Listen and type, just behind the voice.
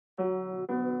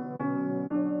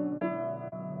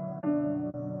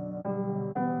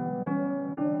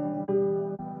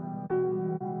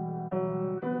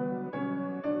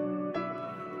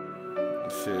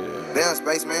Damn,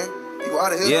 spaceman, you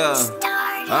out of here? Yeah.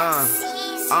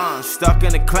 Stuck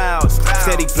in the clouds,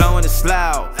 steady blowing the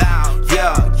slough.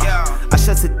 Yeah, I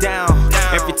shuts it down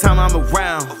every time I'm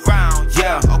around.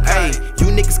 Yeah, hey,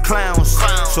 you niggas clowns,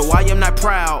 so I am not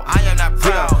proud.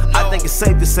 Yeah, I think it's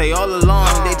safe to say all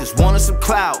along they just wanted some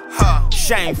clout.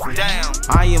 Shameful.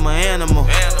 I am an animal.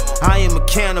 I am a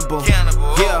cannibal.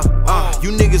 Yeah,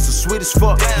 you niggas are sweet as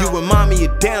fuck. You remind me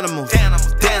of Danimals.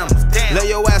 Damn, lay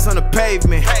your ass on the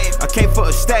pavement. I came for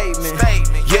a statement.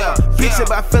 Yeah, bitch,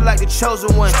 if I feel like the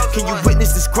chosen one, can you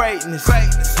witness this greatness?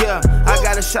 Yeah, I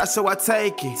got a shot, so I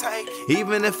take it,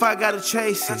 even if I gotta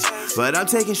chase it. But I'm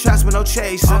taking shots with no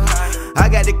chaser. I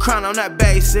got the crown, I'm not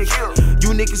basic.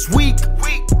 You niggas weak.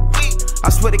 I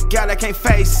swear to God, I can't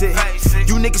face it.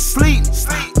 You niggas sleep.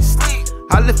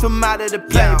 I lift them out of the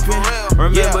playpen.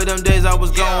 Remember them days I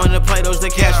was going to play those, the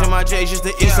cash in my J's just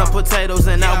to eat some potatoes,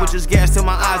 and I would just gas till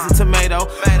my eyes a tomato.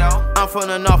 I'm from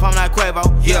the north, I'm not Quavo.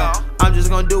 Yeah, I'm just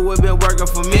gonna do what been working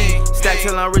for me. Stack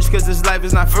till I'm rich, cause this life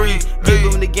is not free.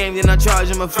 Give them the game, then I charge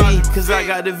them a fee. Cause I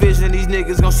got the vision, these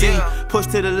niggas gon' see. Push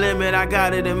to the limit, I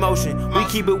got it in motion. We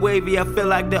keep it wavy, I feel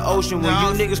like the ocean. When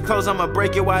you niggas close, I'ma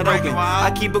break it wide open. I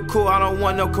keep it cool, I don't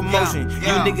want no commotion.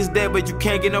 You niggas dead, but you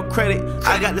can't get no credit.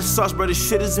 I got the sauce, bro, this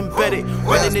shit is embedded.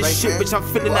 Running this shit, bitch, I'm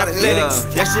feeling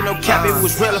athletic. That shit no cap, it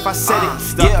was real if I said it.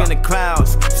 Stuck in the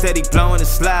clouds, steady blowing the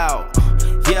slough.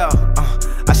 Yeah,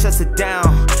 I shuts it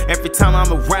down every time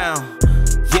I'm around.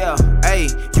 Yeah, hey,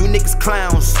 you niggas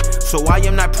clowns, so I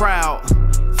am not proud.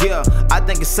 Yeah, I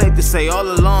think it's safe to say all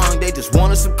along they just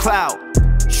wanted some clout.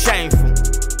 Shameful.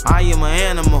 I am an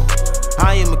animal.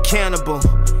 I am a cannibal.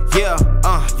 Yeah,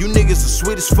 you niggas are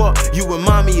sweet as fuck. You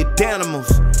remind me of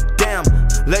Danimals. Damn,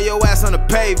 lay your ass on the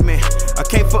pavement. I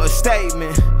came for a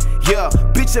statement. Yeah,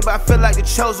 bitch, if I feel like the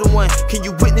chosen one, can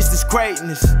you witness this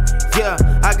greatness? Yeah,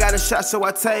 I got a shot, so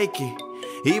I take it,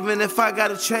 even if I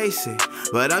gotta chase it.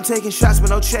 But I'm taking shots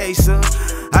with no chaser.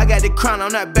 I got the crown,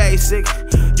 I'm not basic.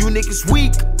 You niggas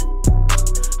weak.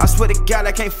 I swear to God,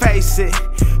 I can't face it.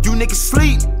 You niggas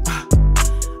sleep.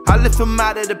 I lift them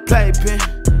out of the playpen.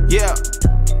 Yeah.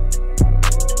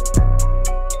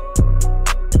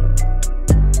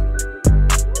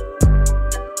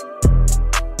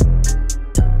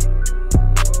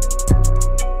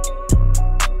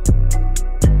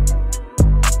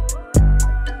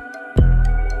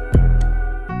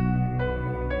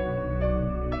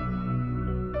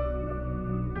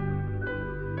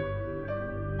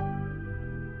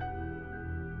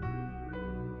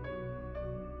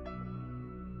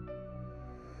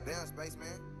 Damn, spaceman,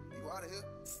 you out of here?